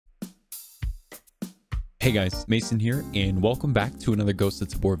Hey guys, Mason here, and welcome back to another Ghosts of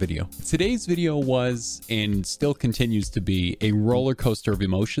Tabor video. Today's video was, and still continues to be, a roller coaster of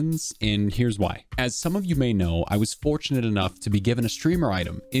emotions, and here's why. As some of you may know, I was fortunate enough to be given a streamer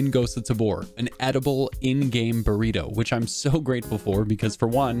item in Ghosts of Tabor, an edible in-game burrito, which I'm so grateful for because, for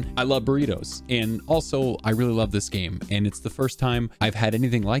one, I love burritos, and also I really love this game, and it's the first time I've had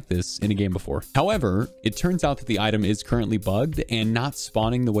anything like this in a game before. However, it turns out that the item is currently bugged and not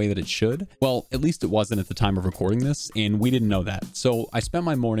spawning the way that it should. Well, at least it wasn't at the time of recording this, and we didn't know that. So I spent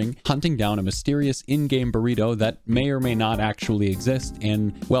my morning hunting down a mysterious in-game burrito that may or may not actually exist,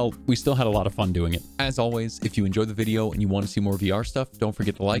 and well, we still had a lot of fun doing it. As always, if you enjoyed the video and you want to see more VR stuff, don't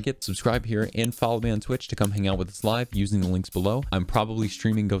forget to like it, subscribe here, and follow me on Twitch to come hang out with us live using the links below. I'm probably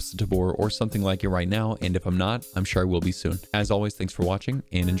streaming Ghosts of Tabor or something like it right now, and if I'm not, I'm sure I will be soon. As always, thanks for watching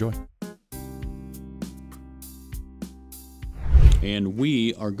and enjoy. And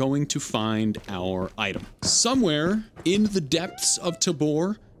we are going to find our item. Somewhere in the depths of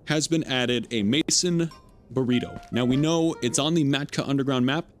Tabor has been added a Mason burrito. Now we know it's on the Matka underground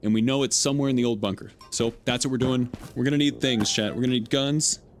map, and we know it's somewhere in the old bunker. So that's what we're doing. We're gonna need things, chat. We're gonna need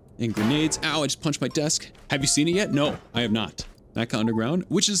guns and grenades. Ow, I just punched my desk. Have you seen it yet? No, I have not. Matka underground,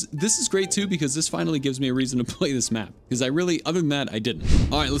 this is great too, because this finally gives me a reason to play this map. Because I really, other than that, I didn't.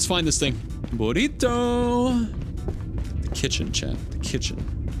 All right, let's find this thing. Burrito. Kitchen, chat. The kitchen.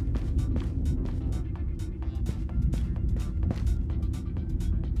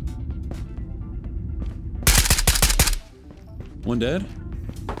 One dead.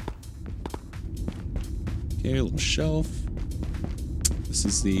 Okay, a little shelf. This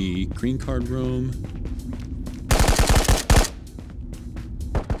is the green card room.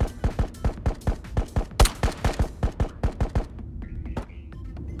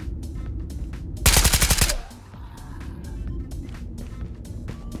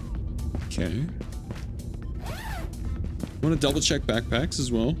 Okay. Want to double check backpacks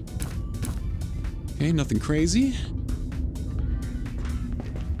as well. Okay, nothing crazy.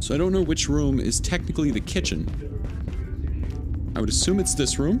 So I don't know which room is technically the kitchen. I would assume it's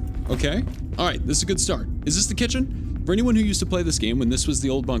this room. Okay. All right, this is a good start. Is this the kitchen? For anyone who used to play this game when this was the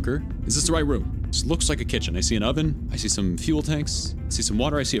old bunker, is this the right room? This looks like a kitchen. I see an oven. I see some fuel tanks. I see some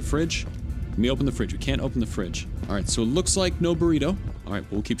water. I see a fridge. Let me open the fridge. We can't open the fridge. All right, so it looks like no burrito. All right,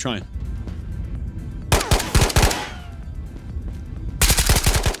 we'll keep trying.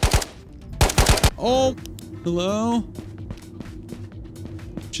 Oh, hello?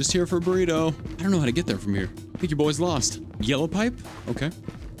 Just here for a burrito. I don't know how to get there from here. I think your boy's lost. Yellow pipe? Okay.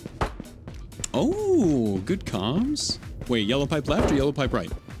 Oh, good comms. Wait, yellow pipe left or yellow pipe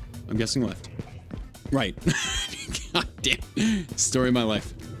right? I'm guessing left. Right. God damn. Story of my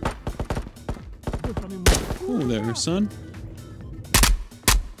life. Oh, there, son.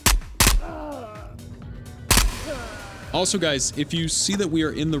 Also, guys, if you see that we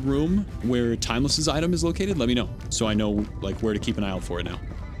are in the room where Timeless's item is located, let me know, so I know, like, where to keep an eye out for it now.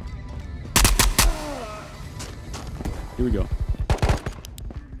 Here we go.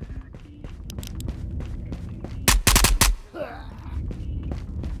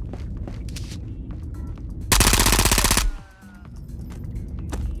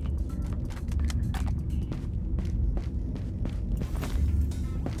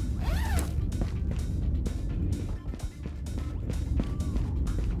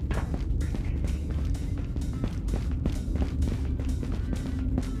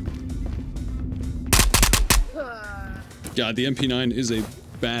 God, the MP9 is a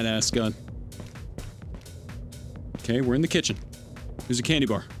badass gun. Okay, we're in the kitchen. There's a candy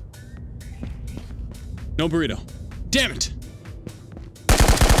bar. No burrito. Damn it!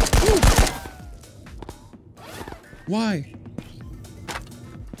 Woo! Why?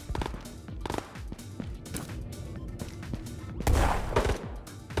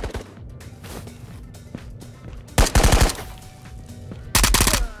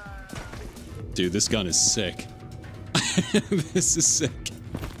 Dude, this gun is sick. This is sick.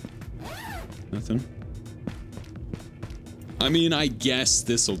 Nothing. I mean, I guess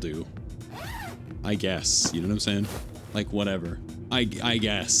this'll do. I guess. You know what I'm saying? Like, whatever. I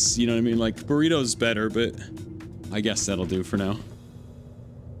guess. You know what I mean? Like, burrito's better, but I guess that'll do for now.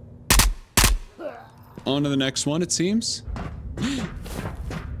 On to the next one, it seems.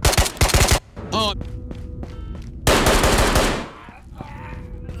 Oh.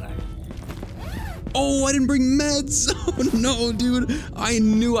 Oh, I didn't bring meds. Oh no, dude. I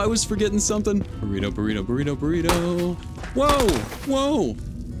knew I was forgetting something. Burrito, burrito, burrito, burrito. Whoa, whoa.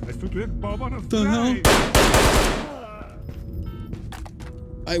 The hell?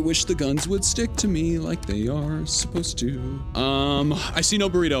 I wish the guns would stick to me like they are supposed to. I see no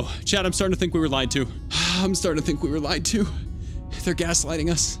burrito. Chat, I'm starting to think we were lied to. I'm starting to think we were lied to. They're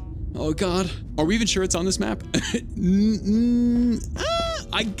gaslighting us. Oh God. Are we even sure it's on this map?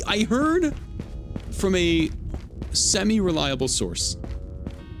 I heard from a semi-reliable source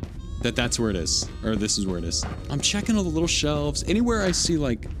that that's where it is, or this is where it is. I'm checking all the little shelves. Anywhere I see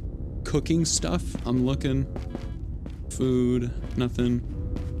like cooking stuff, I'm looking. Food, nothing.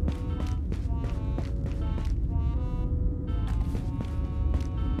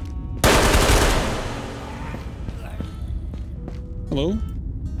 Hello?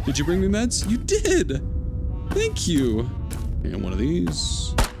 Did you bring me meds? You did! Thank you! And one of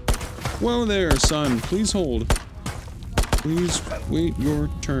these. Whoa there, son. Please hold. Please wait your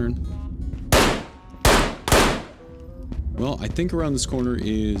turn. Well, I think around this corner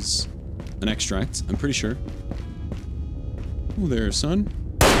is an extract. I'm pretty sure. Oh there, son.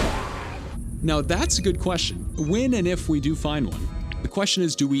 Now that's a good question. When and if we do find one, the question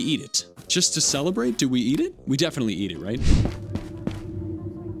is, do we eat it? Just to celebrate, do we eat it? We definitely eat it, right?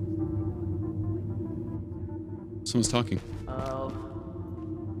 Someone's talking.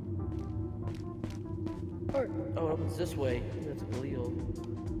 Oh, it's this way. That's a glial.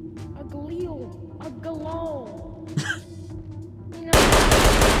 A glial. A galore. You know.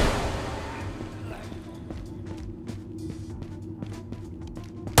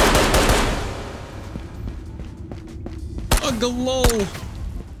 A galore.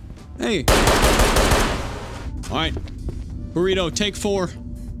 Hey. All right. Burrito, take 4.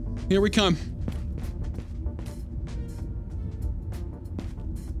 Here we come.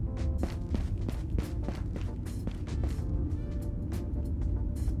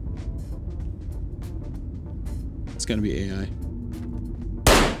 It's gonna be AI.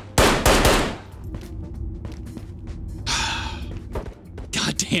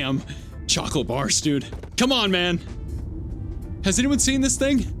 Goddamn chocolate bars, dude. Come on, man. Has anyone seen this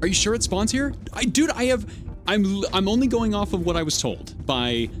thing? Are you sure it spawns here? I'm only going off of what I was told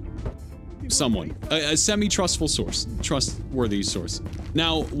by someone, a semi-trustful source, trustworthy source.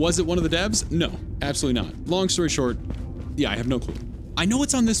 Now, was it one of the devs? No, absolutely not. Long story short, yeah, I have no clue. I know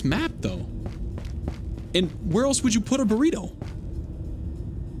it's on this map though. And where else would you put a burrito?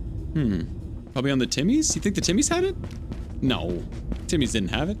 Probably on the Timmy's? You think the Timmy's had it? No, Timmy's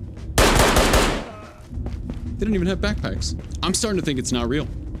didn't have it. They didn't even have backpacks. I'm starting to think it's not real.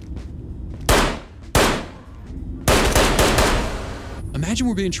 Imagine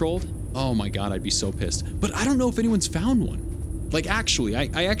we're being trolled. Oh my God, I'd be so pissed. But I don't know if anyone's found one. Like actually, I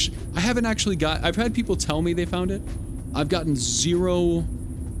haven't actually got, I've had people tell me they found it. I've gotten 0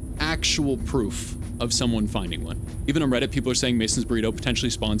 actual proof of someone finding one. Even on Reddit, people are saying Mason's Burrito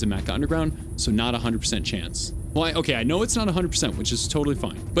potentially spawns in Macca Underground, so not 100% chance. Well, okay, I know it's not 100%, which is totally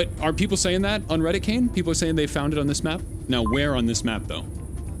fine. But are people saying that on Reddit, Kane? People are saying they found it on this map? Now, where on this map, though?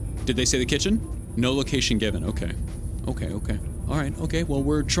 Did they say the kitchen? No location given, okay. Okay. All right, okay, well,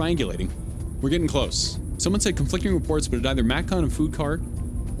 we're triangulating. We're getting close. Someone said conflicting reports, but it either Matka on a food cart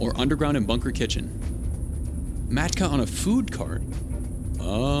or underground and bunker kitchen. Matka on a food cart?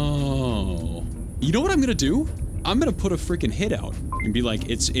 Oh. You know what I'm gonna do? I'm gonna put a freaking hit out and be like,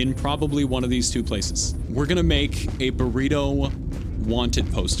 it's in probably one of these 2 places. We're gonna make a burrito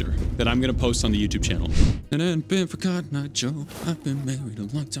wanted poster that I'm gonna post on the YouTube channel. And then been forgotten, not Joe. I've been married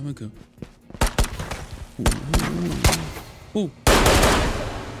a long time ago. Ooh.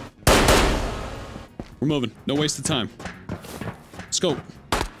 We're moving. No waste of time. Scope.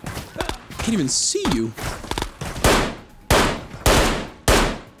 Can't even see you.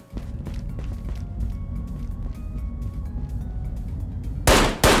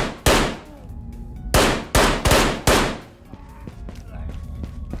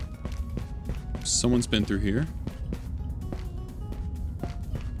 Someone's been through here.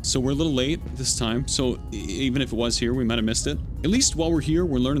 So we're a little late this time, so even if it was here, we might have missed it. At least while we're here,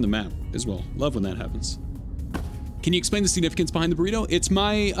 we're learning the map as well. Love when that happens. Can you explain the significance behind the burrito? It's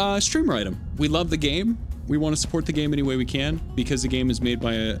my streamer item. We love the game. We want to support the game any way we can because the game is made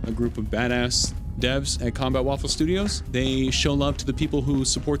by a group of badass devs at Combat Waffle Studios. They show love to the people who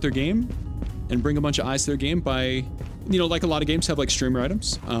support their game and bring a bunch of eyes to their game by, you know, like a lot of games have like streamer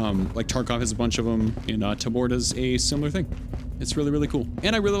items. Like Tarkov has a bunch of them, and Tabor does a similar thing. It's really, really cool.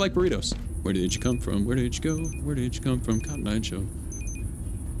 And I really like burritos. Where did you come from? Where did you go? Where did you come from? Cotton Eye Joe.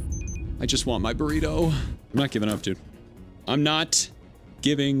 I just want my burrito. I'm not giving up, dude. I'm not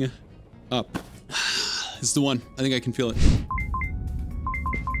giving up. This is the one. I think I can feel it.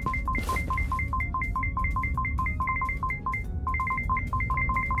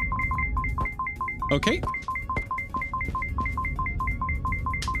 Okay.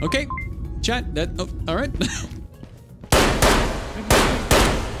 Okay. Chat, that, oh, all right.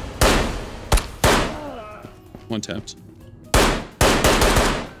 One tapped.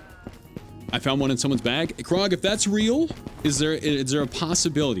 I found one in someone's bag. Krog, if that's real, is there a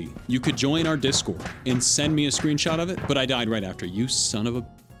possibility you could join our Discord and send me a screenshot of it? But I died right after. You son of a...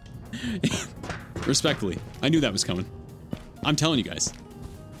 Respectfully, I knew that was coming. I'm telling you guys,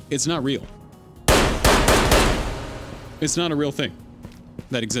 it's not real. It's not a real thing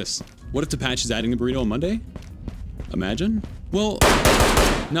that exists. What if the patch is adding the burrito on Monday? Imagine? Well,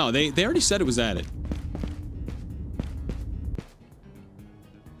 no, they already said it was added.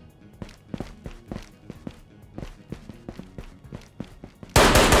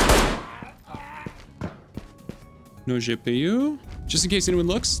 No GPU. Just in case anyone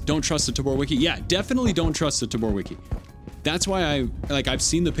looks, don't trust the Tabor wiki. Yeah, definitely don't trust the Tabor wiki. That's why I've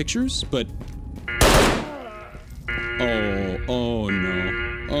seen the pictures, but... Oh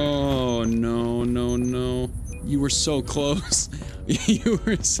no. Oh no, no, no. You were so close. You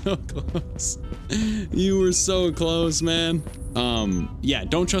were so close. You were so close, man. Yeah,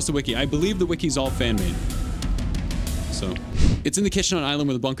 don't trust the wiki. I believe the wiki's all fan-made. So, it's in the kitchen on island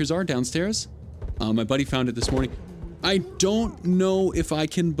where the bunkers are, downstairs. My buddy found it this morning. I don't know if I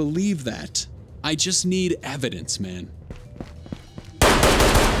can believe that. I just need evidence, man.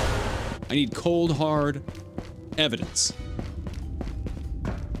 I need cold, hard evidence.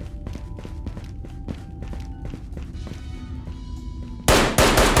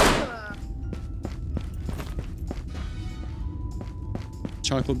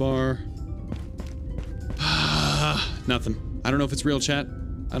 Chocolate bar. Nothing. I don't know if it's real, chat.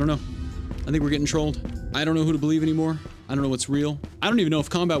 I don't know. I think we're getting trolled. I don't know who to believe anymore. I don't know what's real. I don't even know if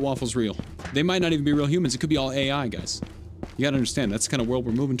Combat Waffle's real. They might not even be real humans. It could be all AI, guys. You gotta understand, that's the kind of world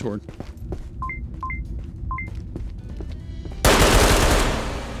we're moving toward.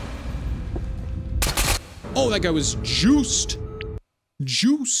 Oh, that guy was juiced.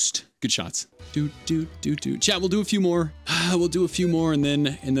 Juiced. Good shots. Chat, we'll do a few more. We'll do a few more and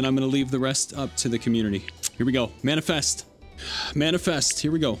then I'm gonna leave the rest up to the community. Here we go. Manifest. Manifest.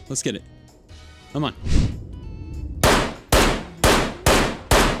 Here we go. Let's get it. Come on.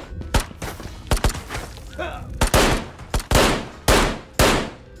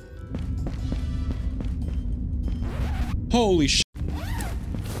 Holy sh**.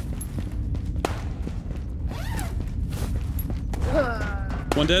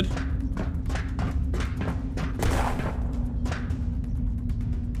 One dead.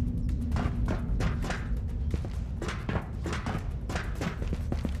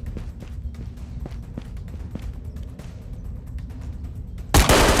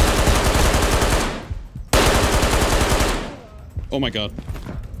 Oh my god.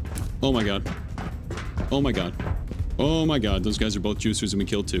 Oh my god. Oh my god. Oh my god, those guys are both juicers and we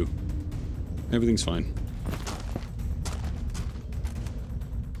killed two. Everything's fine.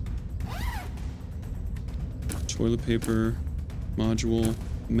 Toilet paper, module,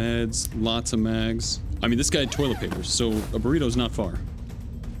 meds, lots of mags. I mean, this guy had toilet paper, so a burrito's not far.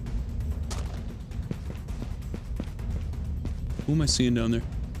 Who am I seeing down there?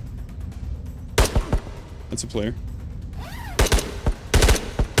 That's a player.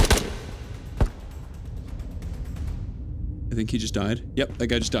 I think he just died. Yep, that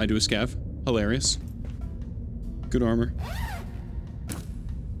guy just died to a scav. Hilarious. Good armor.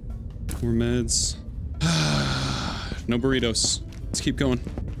 More meds. No burritos. Let's keep going.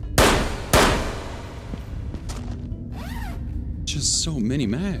 Just so many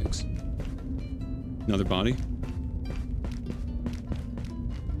mags. Another body.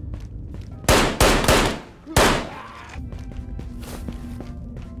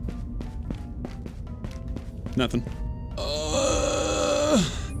 Nothing.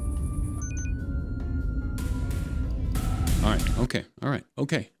 Alright, okay, alright,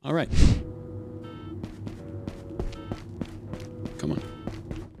 okay, alright. Come on.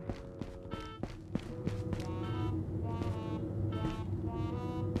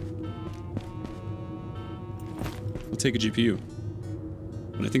 I'll take a GPU.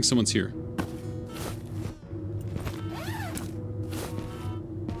 But I think someone's here.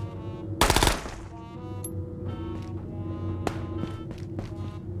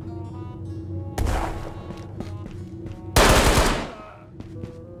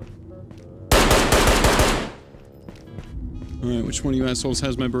 Alright, which one of you assholes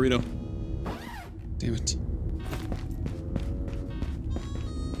has my burrito? Damn it.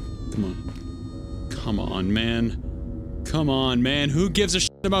 Come on. Come on, man. Come on, man. Who gives a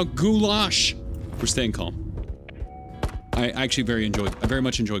shit about goulash? We're staying calm. I actually very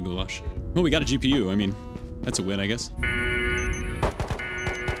much enjoy goulash. Well, we got a GPU. I mean, that's a win, I guess.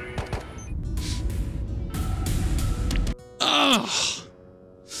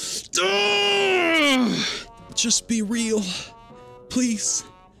 Just be real. Please.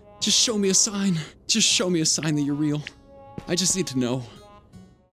 Just show me a sign. Just show me a sign that you're real. I just need to know.